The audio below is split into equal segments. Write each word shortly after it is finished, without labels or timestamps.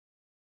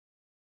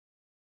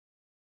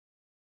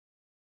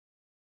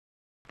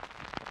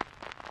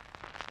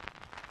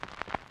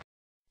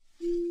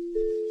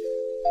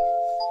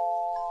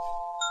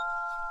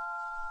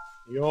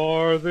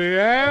You're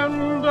the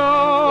end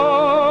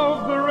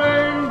of the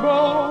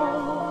rainbow,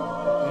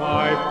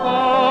 my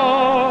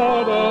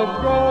pot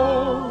of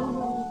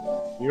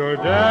gold. You're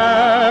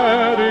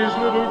Daddy's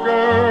little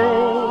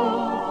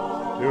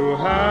girl to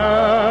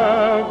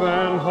have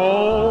and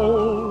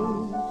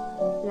hold.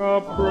 A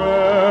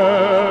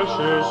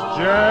precious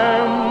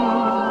gem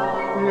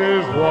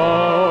is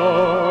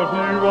what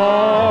you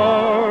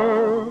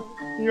are.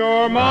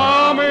 Your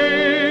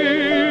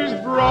mommy's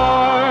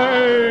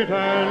bright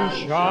and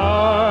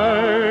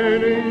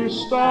shining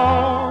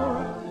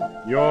star.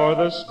 You're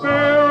the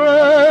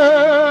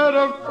spirit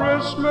of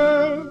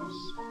Christmas,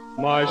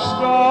 my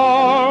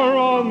star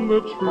on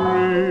the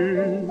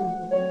tree.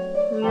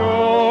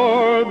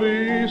 You're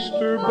the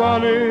Easter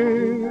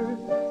bunny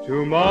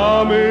to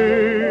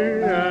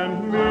Mommy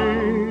and me.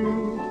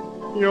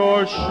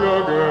 Your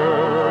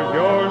sugar,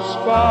 your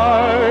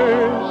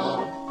spice,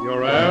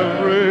 you're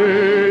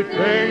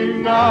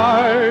everything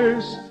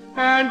nice,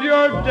 and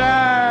your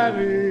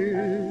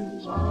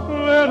Daddy's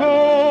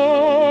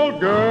little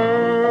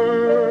girl.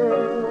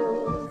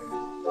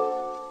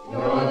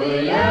 You're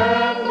the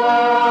end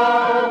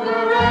of the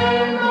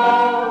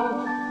rainbow,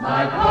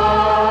 my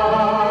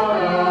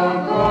pot of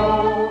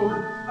gold.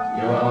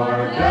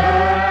 You're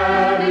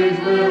Daddy's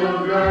little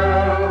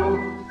girl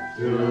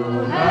to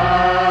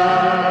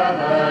have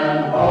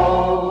and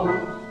hold.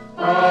 A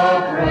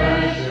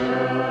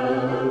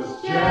precious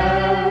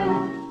gem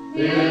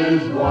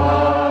is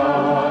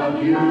what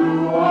you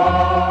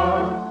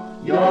are.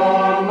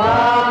 Your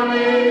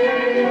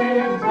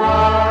mommy's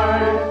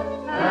bright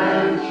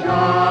and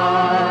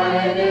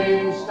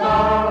shining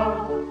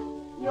star.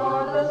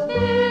 You're the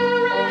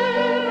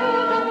spirit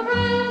of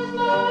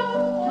Christmas,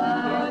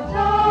 my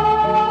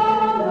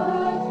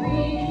childhood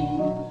dream.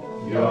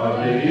 You're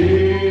the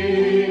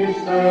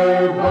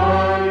Easter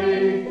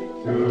bunny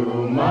to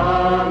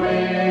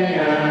Mommy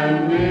and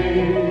me.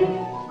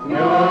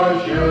 Your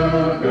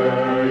sugar,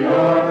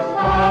 your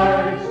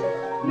spice,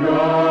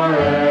 your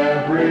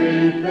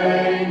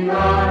everything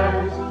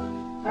nice,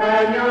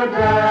 and your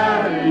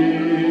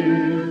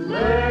Daddy's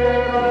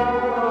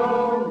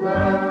little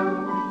girl.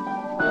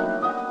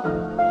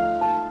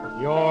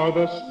 You're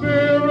the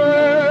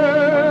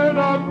spirit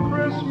of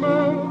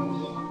Christmas,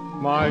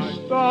 my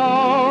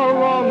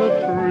star on the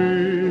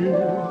tree.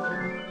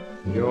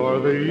 You're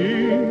the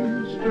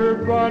Easter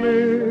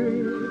bunny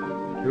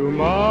to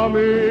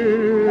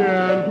Mommy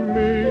and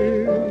me.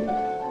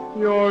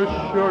 Your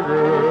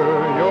sugar,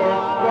 your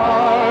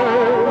spice,